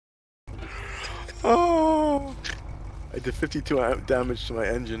Oh, I did 52 damage to my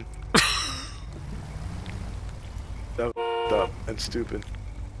engine. That was up and stupid.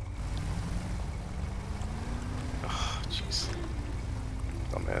 Oh, jeez.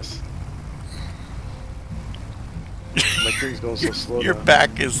 Dumbass. My thing's going so slow your now.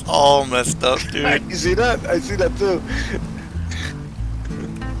 back is all messed up, dude. You see that? I see that too.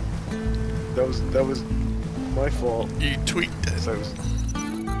 That was my fault. You tweaked it. So I was...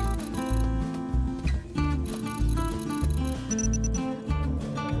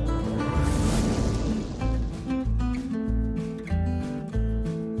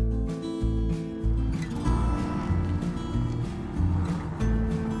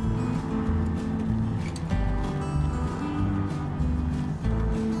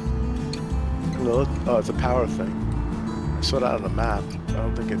 Oh, it's a power thing. I saw that on the map. I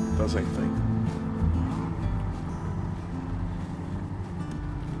don't think it does anything.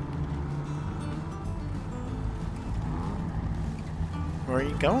 Where are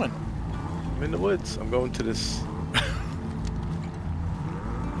you going? I'm in the woods. I'm going to this.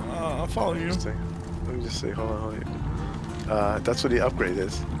 I'll follow you. Let me just say, hold on. That's what the upgrade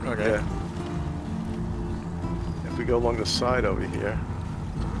is. Okay. Yeah. If we go along the side over here.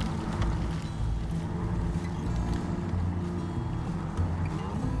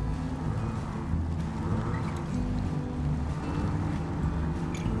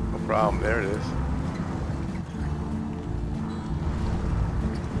 No problem. There it is.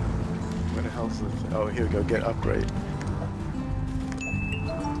 Where the hell's this? Oh, here we go. Get upgrade.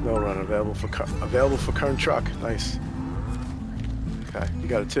 SnowRunner available for current truck. Nice. Okay, you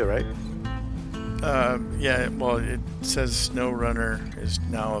got it too, right? Yeah, well, it says SnowRunner is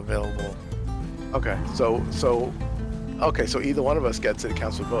now available. Okay, so either one of us gets it. It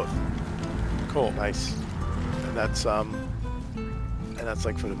counts for both. Cool. Nice. And that's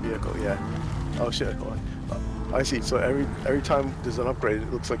like for the vehicle, yeah. Oh shit, hold on. I see. So every time there's an upgrade,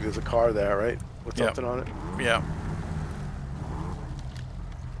 it looks like there's a car there, right? With something on it. Yeah.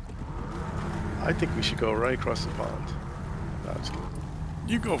 I think we should go right across the pond. No, I'm just kidding.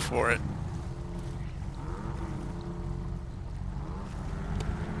 You go for it.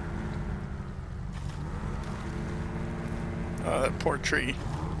 That poor tree.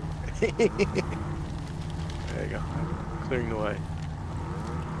 There you go. Clearing the way.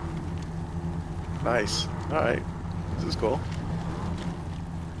 Nice. Alright. This is cool.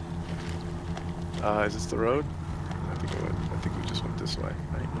 Is this the road? I think we just went this way,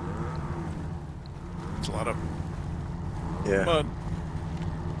 right? It's a lot of Yeah. mud.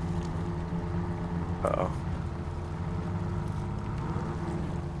 Uh-oh.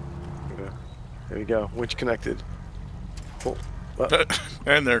 Yeah. There we go. Winch connected. Oh.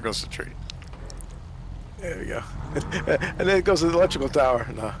 And there goes the tree. There we go. And then it goes to the electrical tower.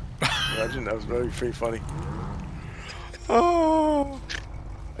 Nah. Imagine that was pretty funny. Oh!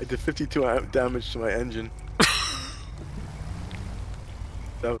 I did 52 damage to my engine.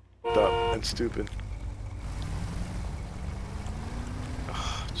 That was up and stupid.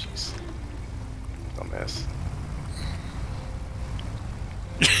 Oh, jeez. Dumbass.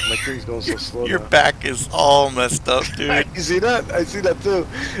 My thing's going so slow Your now. back is all messed up, dude. You see that? I see that too.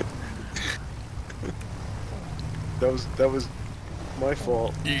 That was my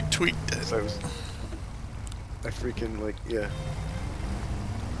fault. You tweaked it. So I freaking like, yeah.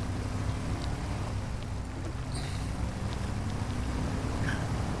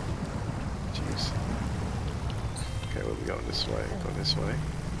 Jeez. Okay, we'll be going this way. Go this way.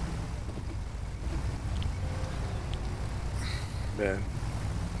 Man.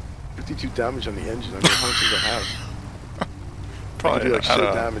 52 damage on the engine. I mean, how much does it have? I Probably can do like shit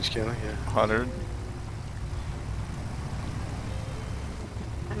damage, can I? Yeah. 100.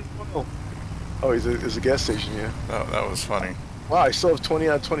 Oh, it's a gas station, yeah. That was funny. Wow, I still have 20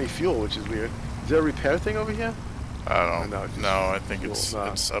 out of 20 fuel, which is weird. Is there a repair thing over here? I don't No, know. just No, I think fuel. it's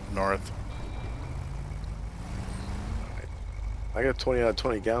Nah. up north. I got 20 out of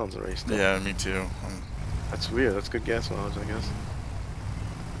 20 gallons already still. Yeah, me too. That's weird. That's good gas mileage, I guess.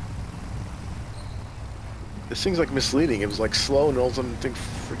 This thing's like misleading. It was like slow and all of a sudden the thing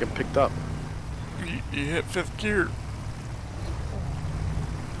freaking picked up. You hit 5th gear.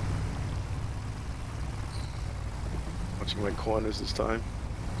 Watching my corners this time.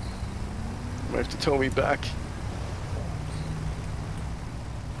 Might have to tow me back.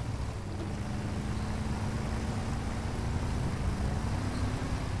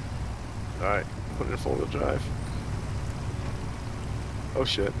 Alright, put it in 4-wheel drive. Oh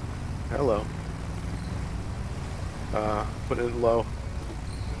shit. Hello. Put it in low.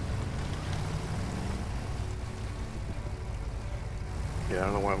 Yeah, I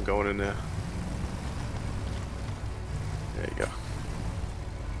don't know why I'm going in there. There you go.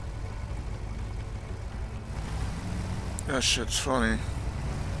 That shit's funny.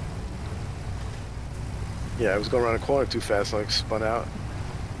 Yeah, I was going around a corner too fast, like spun out.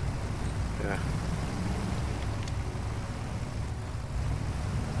 Yeah.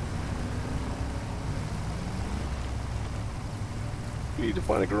 We need to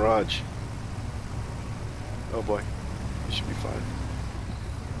find a garage. Oh boy, it should be fine.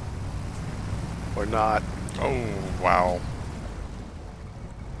 Or not. Oh, wow.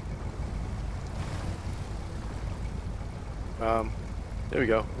 There we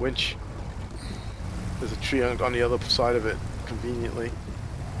go. Winch. There's a tree on the other side of it, conveniently.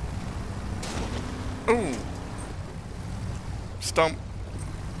 Ooh. Stump.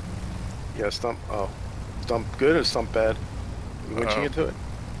 Yeah, stump. Oh, stump good or stump bad? You winching into it?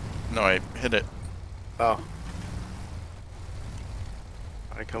 No, I hit it. Oh.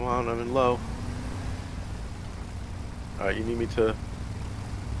 Alright, come on, I'm in low. Alright, you need me to...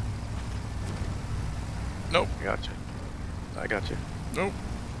 Nope. I got you. I got you. Nope.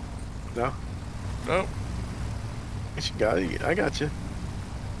 No? Nope. Yes, you got it. I got you.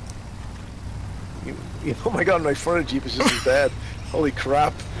 Oh my god, my front Jeep is just as bad. Holy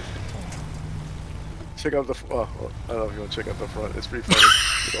crap. Check out the... Oh, I don't know if you want to check out the front. It's pretty funny.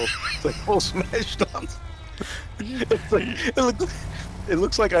 It's like all smashed up. It's like... It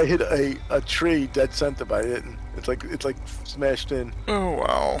looks like I hit a tree dead center, but I didn't. It's like smashed in. Oh,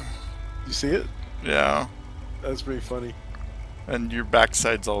 wow. You see it? Yeah. That's pretty funny. And your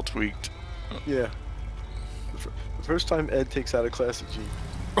backside's all tweaked. Yeah. The first time Ed takes out a classic Jeep.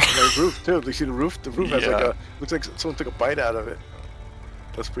 And the roof too. Do you see the roof? The roof has like a... Looks like someone took a bite out of it.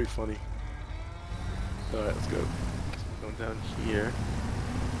 That's pretty funny. Alright, let's go. Going down here.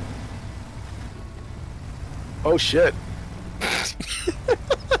 Oh shit!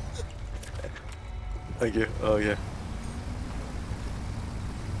 Thank you. Oh yeah.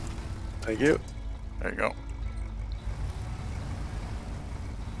 Thank you. There you go.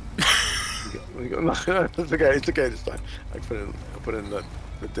 No, it's okay. It's okay this time. I put in the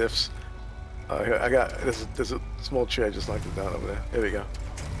diffs. I got there's a small tree. I just knocked it down over there. There we go.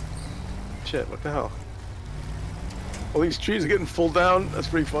 Shit! What the hell? All these trees are getting full down. That's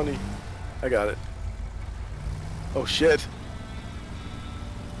pretty funny. I got it. Oh shit!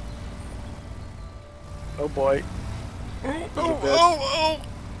 Oh boy! Oh!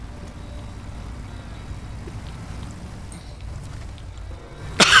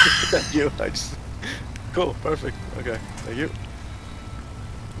 Thank you. I just... Cool. Perfect. Okay. Thank you.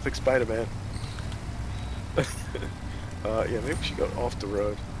 It's like Spider-Man. Yeah, maybe we should go off the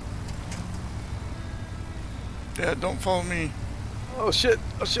road. Yeah, don't follow me. Oh shit!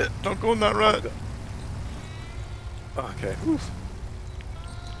 Oh shit! Don't go in that rut. Okay. Oof.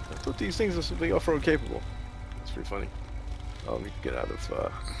 I thought these things are something off-road capable. That's pretty funny. Oh, let me get out of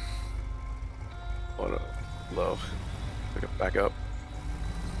auto low. Back up.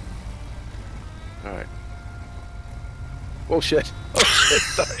 Alright. Oh shit! Oh shit!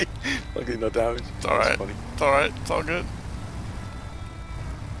 Sorry. Luckily no damage. It's alright. It's alright. It's all good.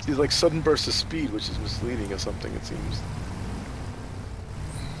 He's like sudden bursts of speed, which is misleading or something, it seems.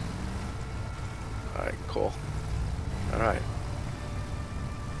 Alright, cool. Alright.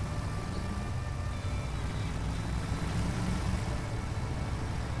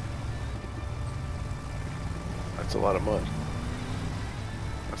 That's a lot of mud.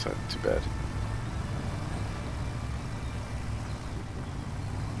 That's not too bad.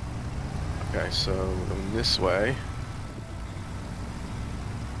 Okay, so we're going this way.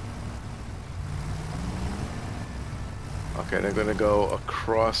 Okay, they're gonna go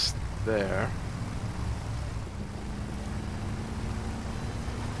across there.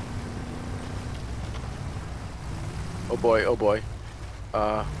 Oh boy, oh boy.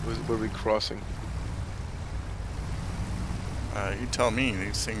 Where are we crossing? You tell me.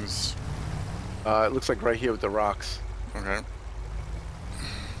 These things... It looks like right here with the rocks. Okay.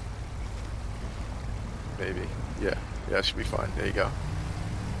 Maybe. Yeah. Yeah, it should be fine. There you go.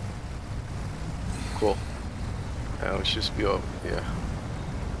 Cool. And we should just be over. Yeah.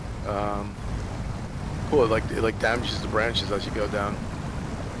 Cool. It like damages the branches as you go down.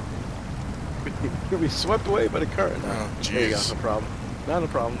 You'll be swept away by the current. Oh, jeez. There you go. No problem. No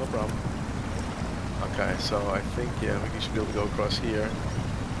problem. No problem. Okay, so I think, yeah, we should be able to go across here.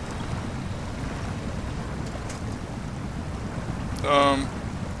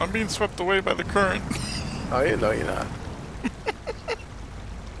 I'm being swept away by the current. Oh, yeah, no, you're not.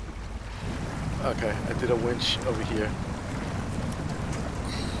 Okay, I did a winch over here.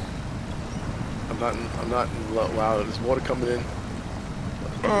 I'm not in low. Wow, there's water coming in.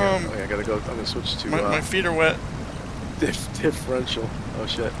 Okay, I gotta go. I'm gonna switch to. My feet are wet. differential. Oh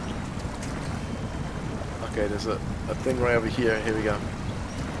shit. Okay, there's a thing right over here. Here we go.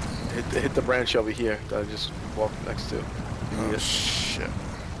 Hit the branch over here that I just walked next to. Oh shit.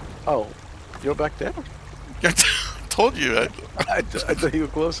 Oh, you're back there? I told you. I thought you were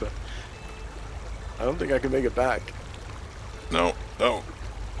closer. I don't think I can make it back. No, no.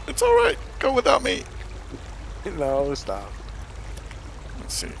 It's alright. Go without me. No, stop.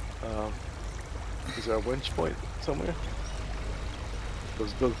 Let's see. Is there a winch point somewhere?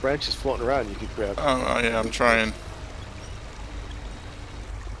 Those branches floating around you could grab. Oh yeah, I'm trying.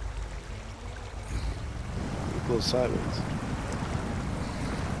 It goes sideways.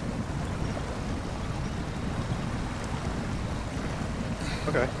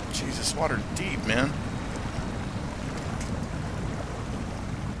 Okay. Jesus, water deep, man.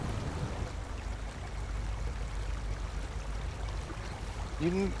 You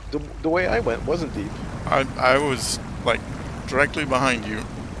didn't, the way I went wasn't deep. I was like directly behind you.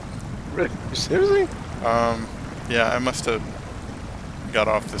 Really? Seriously? Yeah, I must have got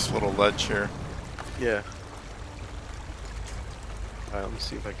off this little ledge here. Yeah. Alright, let me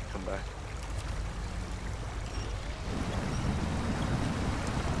see if I can come back.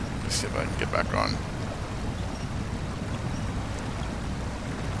 Let's see if I can get back on.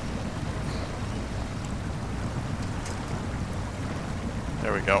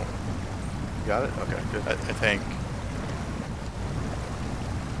 There we go. Got it? Okay, good. I think.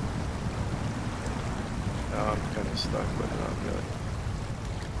 Now I'm kind of stuck, but not really.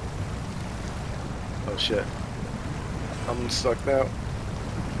 Oh shit. I'm stuck now.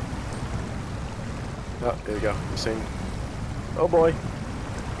 Oh, there you go. The same. Oh boy.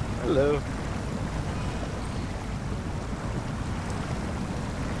 Hello.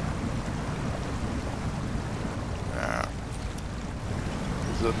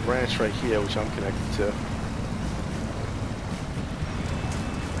 There's a branch right here which I'm connected to.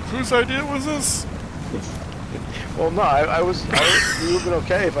 Whose idea was this? Well, no, I was you would have been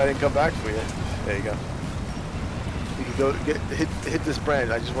okay if I didn't come back for you. There you go. You can go hit this branch.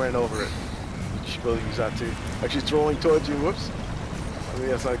 I just ran over it. You should go use that too. Actually, it's rolling towards you. Whoops. I mean,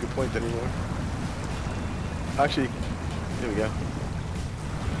 that's not a good point anymore. Actually, here we go.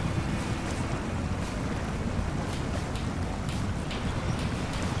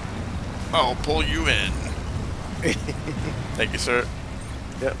 I'll pull you in. Thank you, sir.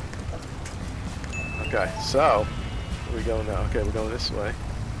 Yep. Okay, so where we going now? Okay, we're going this way.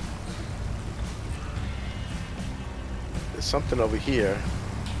 There's something over here.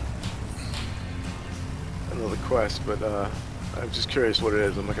 Another quest, but I'm just curious what it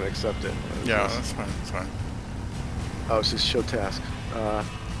is. I'm not gonna accept it. Yeah, that's fine. That's fine. Oh, it's just show task.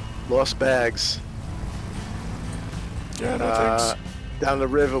 Lost bags. Yeah, no thanks. Down the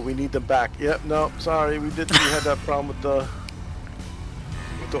river. We need them back. Yep. No, sorry. We had that problem with the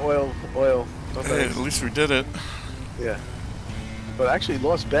oil. No Hey, at least we did it. Yeah. But actually,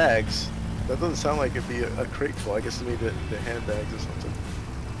 lost bags. That doesn't sound like it'd be a crate full. I guess it maybe the handbags or something.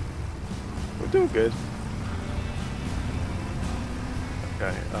 We're doing good.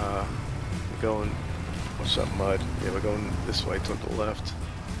 Okay. We're going. What's up, mud? Yeah, we're going this way to the left.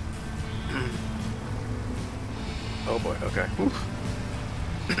 Oh boy. Okay. Oof.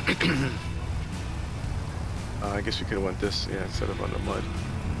 I guess we could have went this, yeah, instead of on the mud.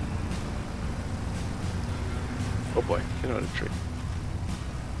 Oh boy, get on the tree.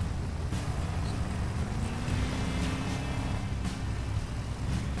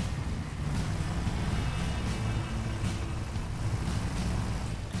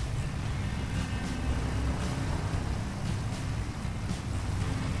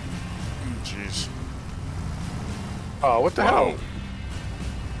 Jeez. Oh, what the Whoa. hell?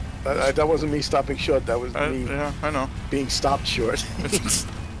 That wasn't me stopping short. That was me Yeah, I know. being stopped short. It's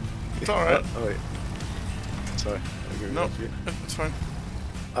alright. Oh, wait. Sorry. No, it's fine.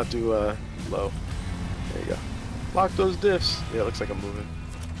 I'll do low. There you go. Lock those diffs. Yeah, it looks like I'm moving.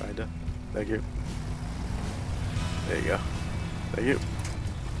 Kinda. Thank you. There you go. Thank you.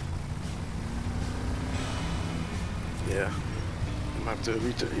 Yeah. I'm gonna have to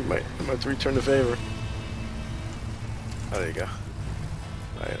I'm gonna have to return the favor. Oh, there you go.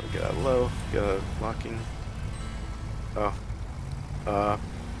 Alright, we got a low, got a locking. Oh.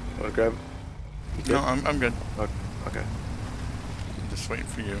 Wanna grab? No, I'm good. Okay. I'm just waiting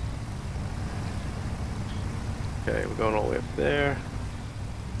for you. Okay, we're going all the way up there.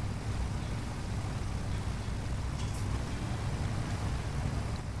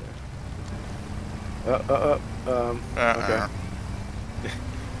 Okay.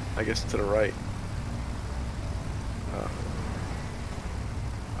 I guess to the right.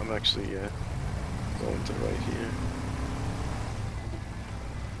 I'm actually going to the right here.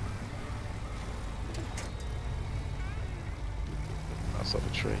 Bounced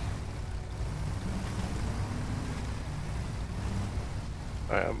off a tree.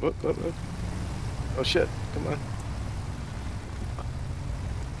 Alright, I'm up. Oh shit, come on.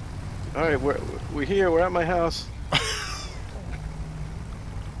 Alright, we're here, we're at my house.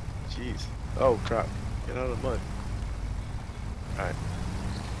 Jeez. Oh crap. Get out of the mud. Alright.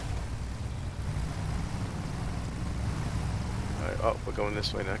 Alright, oh, we're going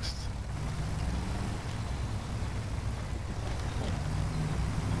this way next.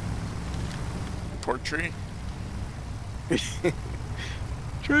 Port tree?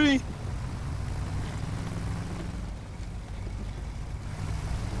 Tree!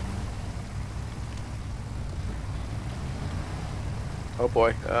 Oh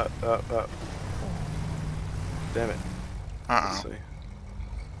boy. Damn it. Let's see.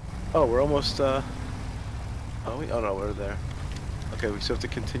 Oh, we're almost, oh no, we're there. Okay, we still have to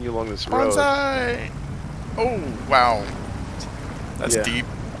continue along this road. Bonsai! Oh, wow. That's deep.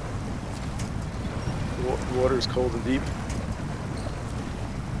 The water is cold and deep.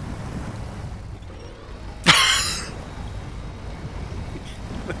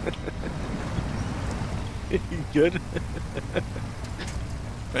 You good?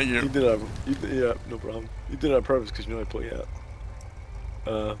 Thank you. You did it. Yeah, no problem. You did it on purpose because you know I pull you out.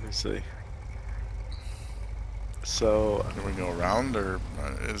 Let me see. So. Can we go around, or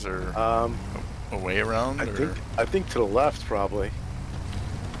is there a way around? I think to the left probably.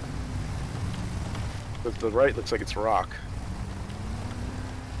 But the right looks like it's rock.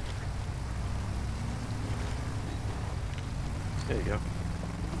 There you go.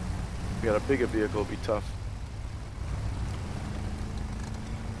 If you got a bigger vehicle, it'd be tough.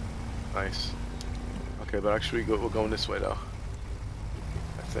 Nice. Okay, but actually we're going this way though.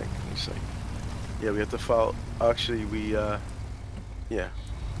 I think. Let me see. Yeah, we have to follow. Actually, yeah,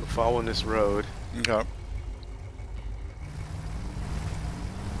 we're following this road. Okay.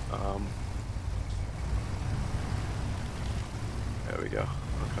 There we go.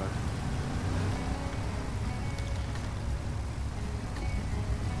 Okay.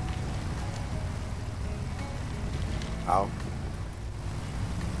 Ow.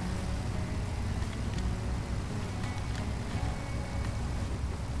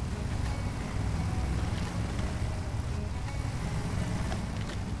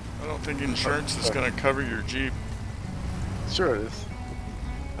 I don't think insurance is going to cover your Jeep. Sure it is.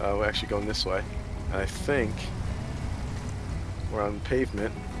 We're actually going this way. I think we're on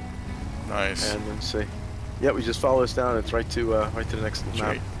pavement. Nice. And let me see. Yeah, we just follow us down. It's right to the next map.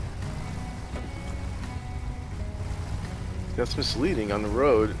 Right. That's misleading on the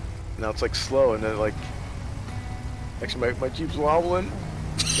road. Now it's like slow, and then like. Actually, my Jeep's wobbling.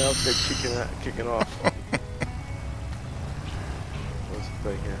 Now it's like kicking off. What's the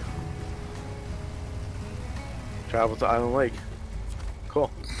thing here? Travel to Island Lake. Cool.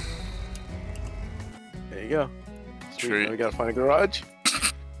 There you go. Sweet. Now we gotta find a garage.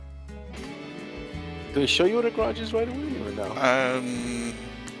 Did it show you what a garage is right away, or no?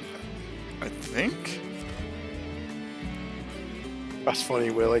 I think. That's funny.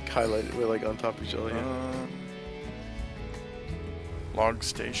 We're like highlighted. We're like on top of each other. Yeah. Log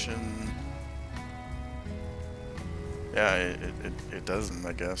station. Yeah, it doesn't,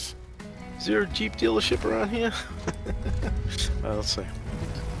 I guess. Is there a Jeep dealership around here? Let's see.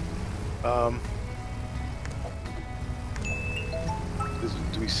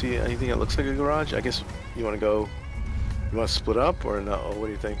 Do we see anything that looks like a garage? I guess you want to go. You want to split up or no? What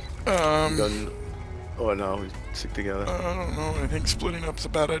do you think? Oh no, we stick together. I don't know. I think splitting up's a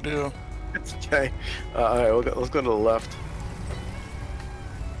bad idea. It's okay. All right, let's go to the left.